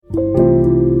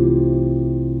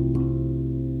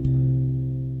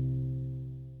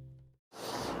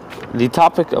The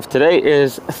topic of today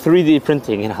is 3D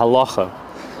printing in halacha.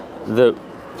 The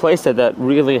place that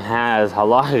really has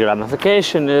halachic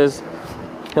ramification is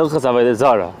Hilchas Avodah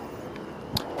Zarah.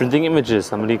 Printing images.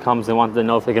 Somebody comes, they want to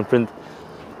know if they can print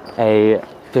a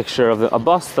picture of a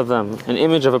bust of them, an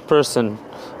image of a person,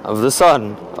 of the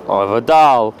sun, or of a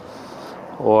doll,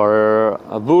 or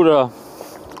a Buddha,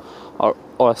 or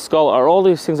a skull. Are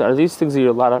these things that you're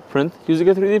allowed to print using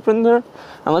a 3D printer?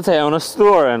 And let's say I own a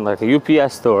store, and like a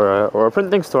UPS store or a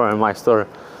printing store, and my store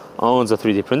owns a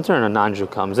 3D printer, and a non-Jew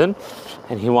comes in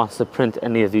and he wants to print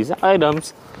any of these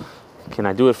items. Can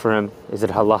I do it for him? Is it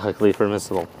halachically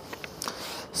permissible?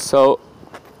 So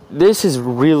this is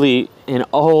really an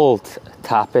old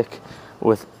topic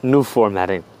with new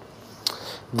formatting.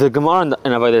 The Gemara in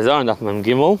Avodah Zarah, in Daf Mem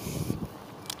Gimel,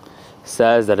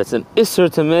 says that it's an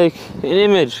isser to make an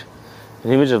image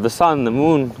of the sun, the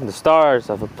moon, the stars,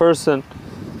 of a person,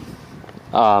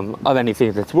 of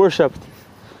anything that's worshipped.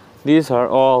 These are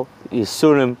all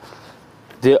isurim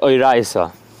de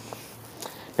oiraisa.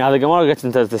 Now the Gemara gets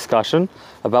into this discussion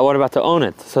about what about to own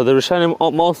it. So the Rishonim,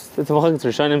 it's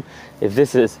Rishonim, if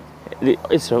this is the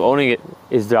issur of owning it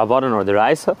is the Rabbanan or the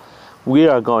Raisa, we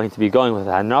are going to be going with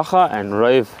Hanacha and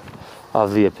Rav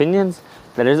of the opinions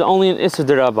that it is only an issur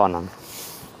de Rabbanan.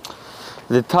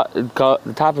 The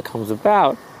topic comes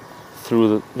about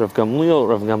through Rav Gamliel.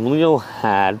 Rav Gamliel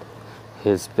had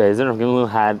his Beis. Rav Gamliel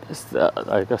had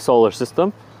like a solar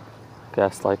system, I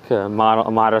guess like a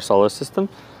modern solar system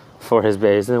for his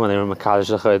Beis when they were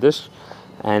Mekadosh Chodesh,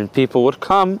 and people would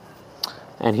come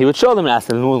and he would show them and ask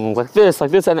them, the moon like this,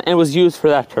 and it was used for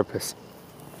that purpose.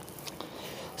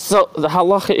 So the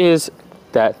halacha is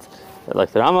that,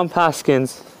 like the Rambam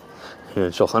Paskins, in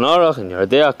Shulchan Aruch, in Yoreh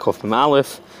De'ah, Kof Mem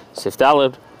Aleph, Sif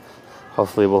Daled,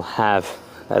 hopefully we'll have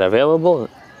that available,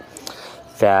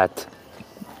 that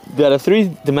a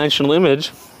three-dimensional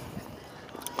image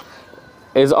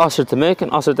is asur to make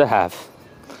and asur to have.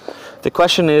 The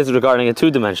question is regarding a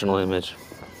two-dimensional image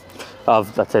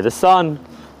of, let's say, the sun,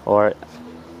 or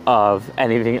of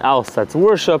anything else that's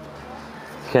worship,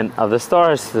 of the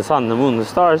stars, the sun, the moon, the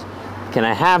stars. Can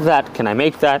I have that? Can I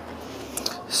make that?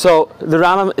 So the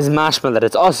Rambam is mashma that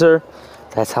it's asur.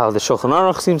 That's how the Shulchan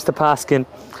Aruch seems to paskin.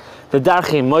 The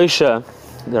Darchei Moshe,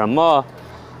 the Ramah,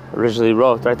 originally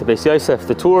wrote, right, the Beis Yosef,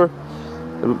 the Tur.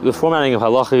 The formatting of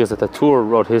halacha is that the Tur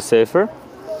wrote his sefer,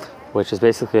 which is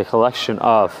basically a collection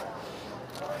of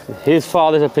his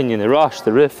father's opinion, the Rosh,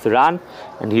 the Rif, the Ran,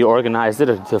 and he organized it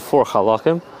into 4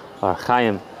 halakim, Or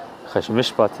Chaim, Chesed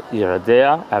Mishpat, Yoreh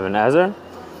De'ah, Even HaEzer.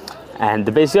 And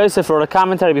the Beis Yosef wrote a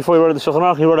commentary before he wrote the Shulchan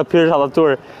Aruch. He wrote a Pirush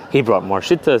HaTur. He brought more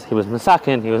shittas. He was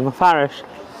Masakin. He was Mefarish.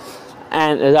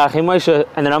 And the Darchei Moshe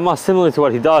and the Ramah, similar to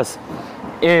what he does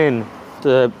in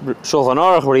the Shulchan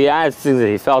Aruch, where he adds things that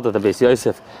he felt that the Beis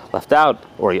Yosef left out,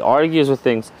 or he argues with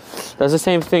things, does the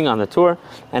same thing on the Tur.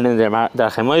 And in the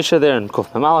Darchei Moshe there in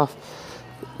Kof Mem Aleph,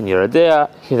 in Yoreh De'ah,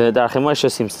 the Darchei Moshe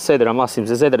seems to say, the Ramah seems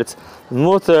to say that it's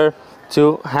mutter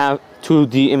to have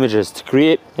 2D images, to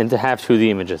create and to have 2D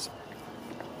images.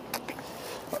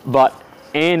 But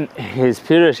in his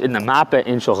Pirush, in the Mappah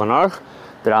in Shulchan Aruch,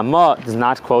 the Ramah does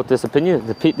not quote this opinion.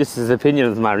 This is the opinion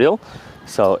of the Maharil.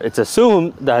 So it's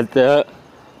assumed that the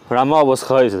Ramah was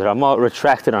chayzer. The Ramah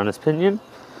retracted on his opinion,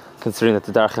 considering that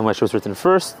the Darchei Moshe was written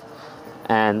first,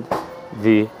 and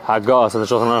the Haggas and the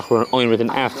Shulchan Aruch were only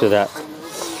written after that.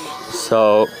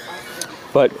 So,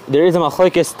 but there is a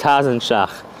machlokes Taz and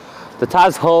Shach. The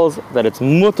Taz holds that it's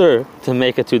mutter to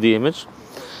make a 2D image,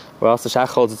 whereas the Shach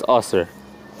holds it's asur.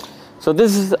 So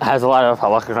this has a lot of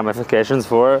halachic ramifications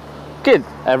for kid.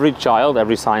 Every child,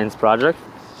 every science project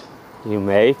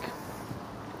every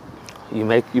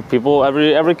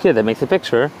kid, they make the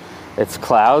picture. It's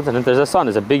clouds, and if there's a sun,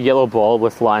 there's a big yellow ball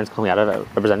with lines coming out of it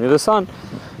representing the sun.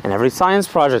 And every science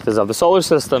project is of the solar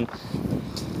system.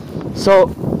 So,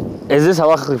 is this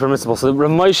halachically permissible? So Rav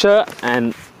Moshe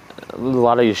and a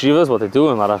lot of yeshivas, what they do,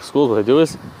 and a lot of schools, what they do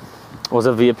was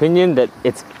of the opinion that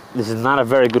this is not a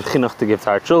very good chinuch to give to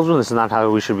our children. This is not how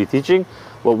we should be teaching.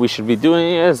 What we should be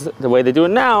doing is, the way they do it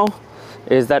now,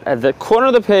 is that at the corner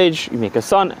of the page, you make a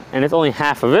sun, and it's only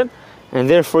half of it, and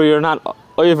therefore you're not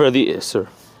over the issur.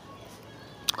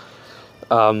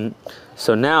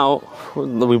 So now,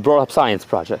 we brought up science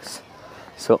projects.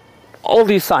 So all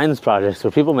these science projects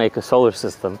where people make a solar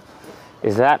system,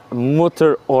 is that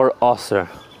mutter or asur?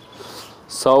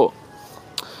 So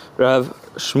Rav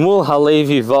Shmuel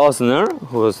Halevi Vosner,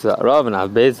 who was the Rav and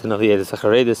Av Beis and Aviyad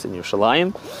Sacharedis in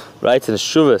Yerushalayim, writes in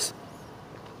Shuvas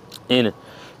in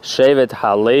Shevet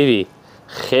Halevi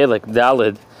Chelek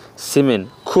Daled Simin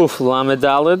Kuf Lamed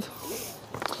Daled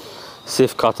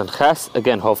Sif Katan Ches.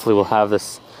 Again, hopefully we'll have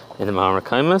this in the Mahamar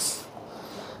Kaimas.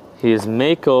 he is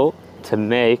mako to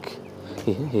make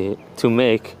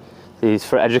these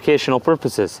for educational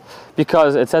purposes,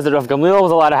 because it says that Rav Gamliel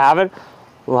was allowed to have it.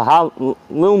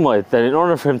 That in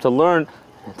order for him to learn,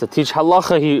 to teach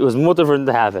halacha, he was mutar for him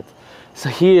to have it. So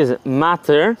he is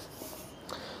mater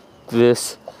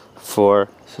this for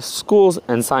schools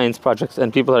and science projects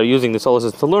and people that are using the solar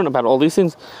system to learn about all these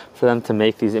things, for them to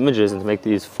make these images and to make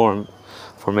these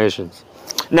formations.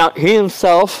 Now he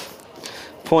himself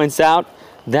points out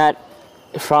that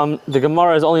from the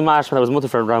Gemara is only mashma that was mutar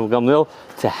for Rav Gamliel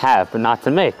to have, but not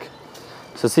to make.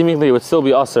 So seemingly it would still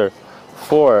be usher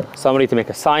for somebody to make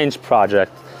a science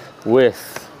project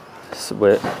with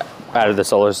out of the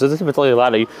solar system. It's only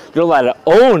allowed you're allowed to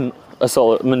own a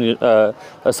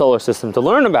solar system to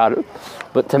learn about it,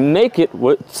 but to make it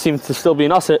would seem to still be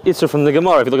an isser from the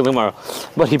Gemara if you look at the Gemara.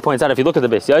 But he points out, if you look at the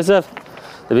Beis Yosef,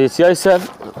 the Beis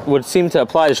Yosef would seem to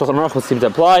apply, the Shulchan Aruch would seem to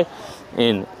apply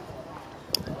in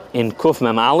Kuf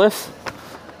Mem Aleph,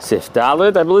 Sif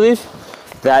Daled, I believe,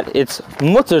 that it's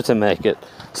mutter to make it.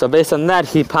 So based on that,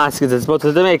 he passes it's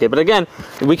mutter to make it. But again,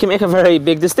 we can make a very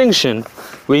big distinction.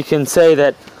 We can say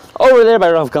that over there by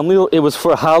Rav Gamliel, it was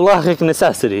for halachic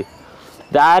necessity.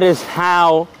 That is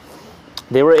how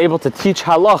they were able to teach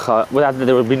halacha without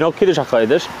there would be no kiddush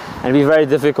hakodesh, and it'd be very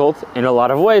difficult in a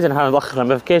lot of ways and have halachic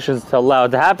ramifications to allow it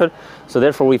to happen. So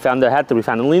therefore, we found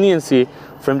a leniency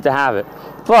for him to have it.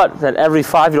 But that every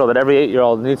 5-year-old, that every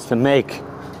 8-year-old needs to make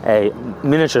a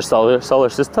miniature solar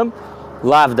system,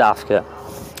 lav dafke.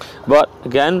 But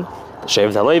again,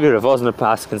 Shevet HaLevi, Rav Osner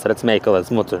Paskins that it's mekel,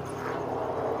 it's mutter.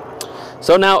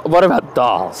 So now, what about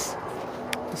dolls?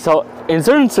 So in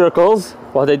certain circles,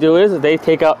 what they do is they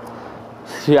take out.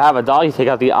 You have a doll, you take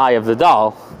out the eye of the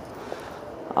doll.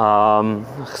 A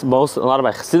lot of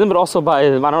by Chassidim, but also by, I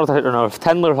don't know if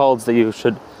Tendler holds that you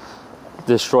should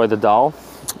destroy the doll,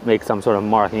 make some sort of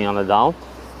marking on the doll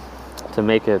to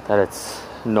make it that it's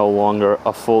no longer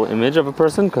a full image of a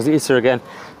person, because the Isser again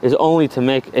is only to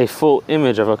make a full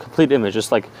image of a complete image,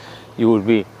 just like you would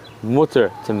be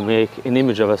mutter to make an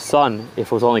image of a sun if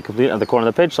it was only complete at the corner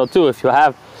of the page. So too, if you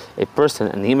have a person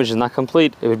and the image is not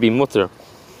complete, it would be mutter.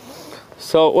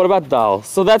 So what about dolls?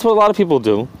 So that's what a lot of people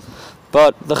do,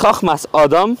 but the Chachmas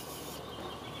Adam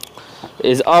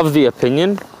is of the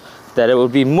opinion that it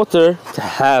would be mutter to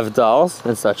have dolls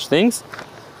and such things,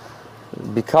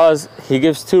 because he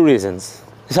gives 2 reasons.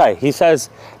 He says,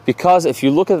 because if you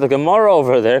look at the Gemara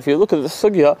over there, if you look at the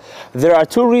Sugya, there are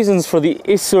 2 reasons for the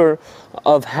Isur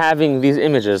of having these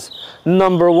images.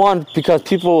 Number 1, because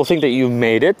people will think that you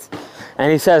made it,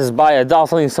 and he says, by a doll,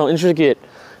 something so intricate,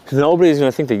 nobody's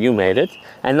going to think that you made it.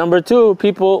 And number 2,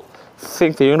 people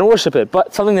think that you're going to worship it.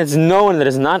 But something that's known that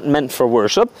is not meant for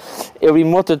worship, it would be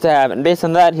mutter to have. And based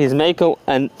on that, he's meko,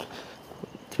 and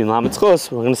we're going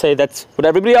to say that's what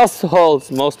everybody else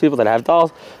holds. Most people that have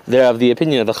dolls, they're of the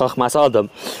opinion of the Chachmas Adam.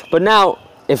 But now,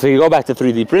 if we go back to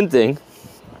 3D printing,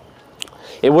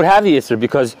 it would have the Isser,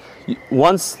 because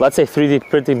once, let's say 3D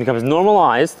printing becomes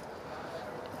normalized,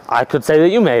 I could say that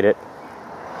you made it.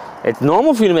 It's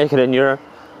normal for you to make it in your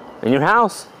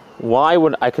house. Why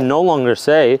would I can no longer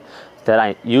say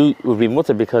that you would be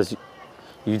mutter because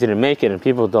you didn't make it and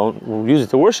people don't use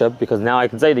it to worship, because now I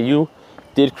can say that you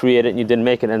did create it and you didn't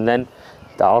make it, and then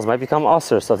dolls might become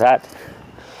usher. So that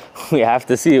we have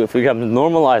to see if we become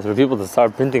normalized for people to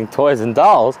start printing toys and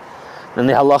dolls, then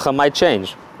the halacha might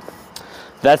change.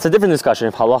 That's a different discussion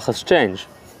if halachas change,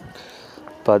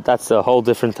 but that's a whole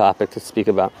different topic to speak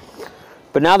about.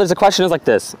 But now there's a question is like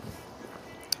this.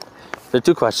 There are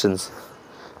 2 questions.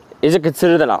 Is it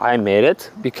considered that I made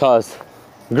it? Because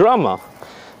grama.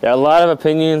 There are a lot of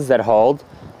opinions that hold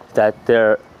that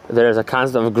there's a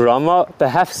concept of grama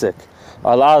behefsik.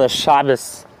 A lot of the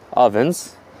Shabbos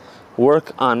ovens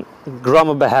work on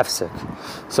grama behefsik.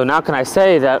 So now can I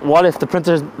say that what if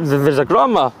there's a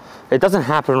grama? It doesn't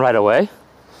happen right away.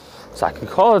 So I can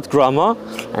call it grama,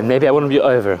 and maybe I wouldn't be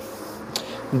over.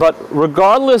 But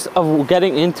regardless of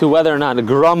getting into whether or not a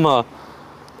grama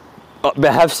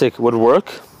behefsik would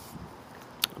work,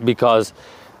 because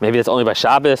maybe it's only by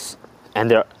Shabbos, and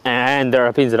there are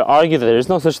opinions that argue that there is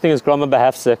no such thing as grama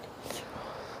behefsik.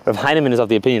 Rav Heinemann is of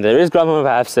the opinion that there is grama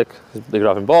behefsik, the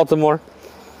Rav in Baltimore.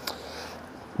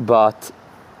 But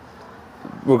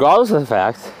regardless of the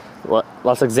fact,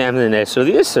 let's examine the nature of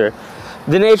the Isser.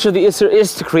 The nature of the Isser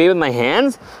is to create with my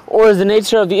hands, or is the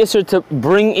nature of the Isser to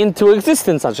bring into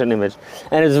existence such an image?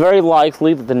 And it's very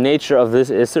likely that the nature of this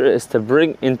Isser is to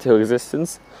bring into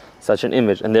existence such an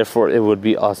image, and therefore it would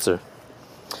be Asr.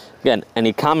 Again,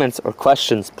 any comments or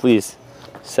questions, please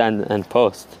send and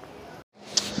post.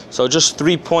 So just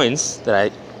 3 points that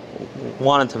I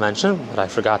wanted to mention, but I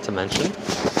forgot to mention.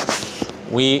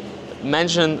 We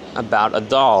mentioned about a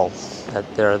doll, that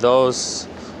there are those,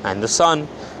 and the sun,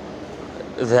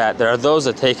 that there are those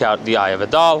that take out the eye of a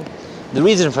doll. The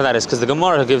reason for that is because the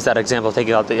Gemara gives that example of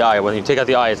taking out the eye. When you take out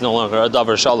the eye, it's no longer a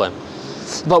davar shalom.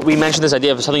 But we mentioned this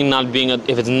idea of something not being,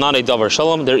 if it's not a davar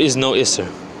shalom, there is no isser.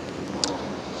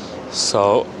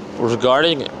 So,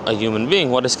 regarding a human being,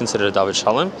 what is considered a davar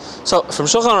shalom? So, from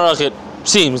Shulchan Aruch, it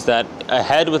seems that a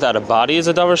head without a body is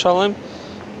a davar shalom,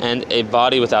 and a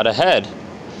body without a head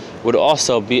would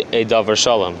also be a davar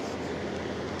shalom.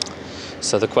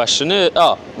 So the question is,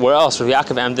 where else? Rav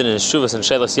Yaakov Emden in his Shuvas and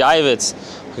Shelas Yaivitz,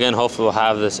 again, hopefully we'll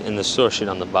have this in the source sheet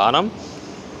on the bottom,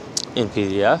 in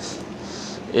PDF,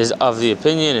 is of the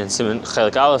opinion, in Siman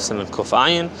Chelik Aleph, Siman Kuf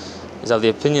Ayin, is of the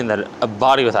opinion that a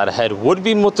body without a head would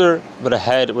be mutter, but a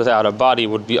head without a body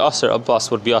would be aser, a bus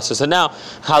would be aser. So now,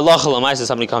 halacha l'maisa,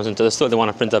 somebody comes into the store, they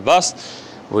want to print a bus,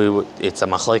 it's a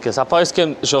machlekes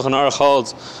hapaiskim. Shulchan Aruch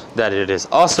holds that it is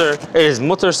aser, it is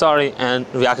mutter, and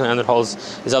Rav Yaakov Emden holds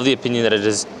is of the opinion that it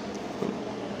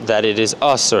is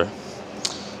aser.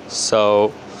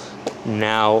 So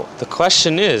now the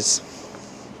question is,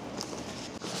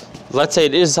 let's say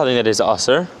it is something that is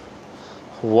aser.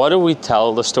 What do we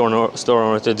tell the store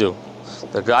owner to do?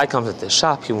 The guy comes into the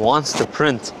shop, he wants to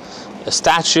print a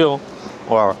statue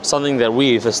or something that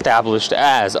we've established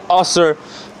as aser.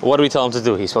 What do we tell him to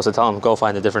do? He's supposed to tell him, go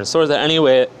find a different store. Is there any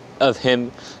way of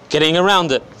him getting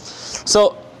around it?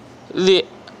 So the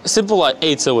simple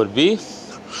eitzah would be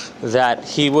that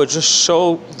he would just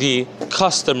show the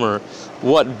customer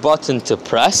what button to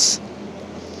press,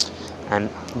 and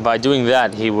by doing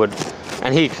that he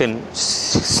can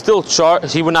still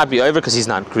charge. He would not be over because he's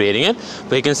not creating it,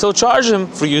 but he can still charge him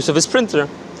for use of his printer.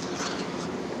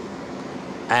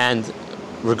 And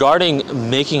regarding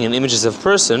making an images of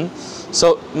person,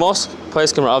 so most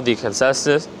poskim are of the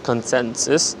consensus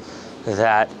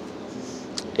that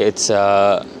it's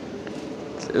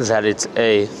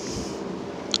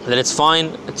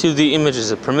fine to the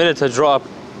images. It's permitted to draw up.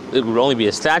 It would only be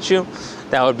a statue.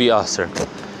 That would be aser.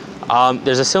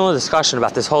 There's a similar discussion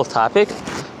about this whole topic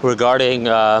regarding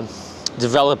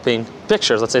developing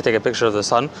pictures. Let's say take a picture of the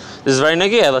sun. This is very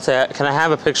nagia. Let's say, can I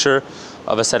have a picture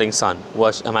of a setting sun?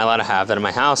 What am I allowed to have that in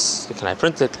my house? Can I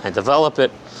print it? Can I develop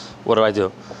it? What do I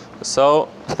do? So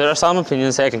there are some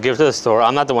opinions that I can give to the store.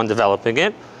 I'm not the one developing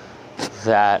it.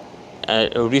 That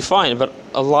it would be fine. But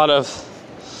a lot of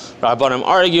Rabbanim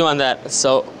argue on that.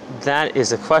 So that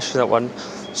is a question that one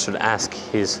should ask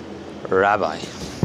his rabbi.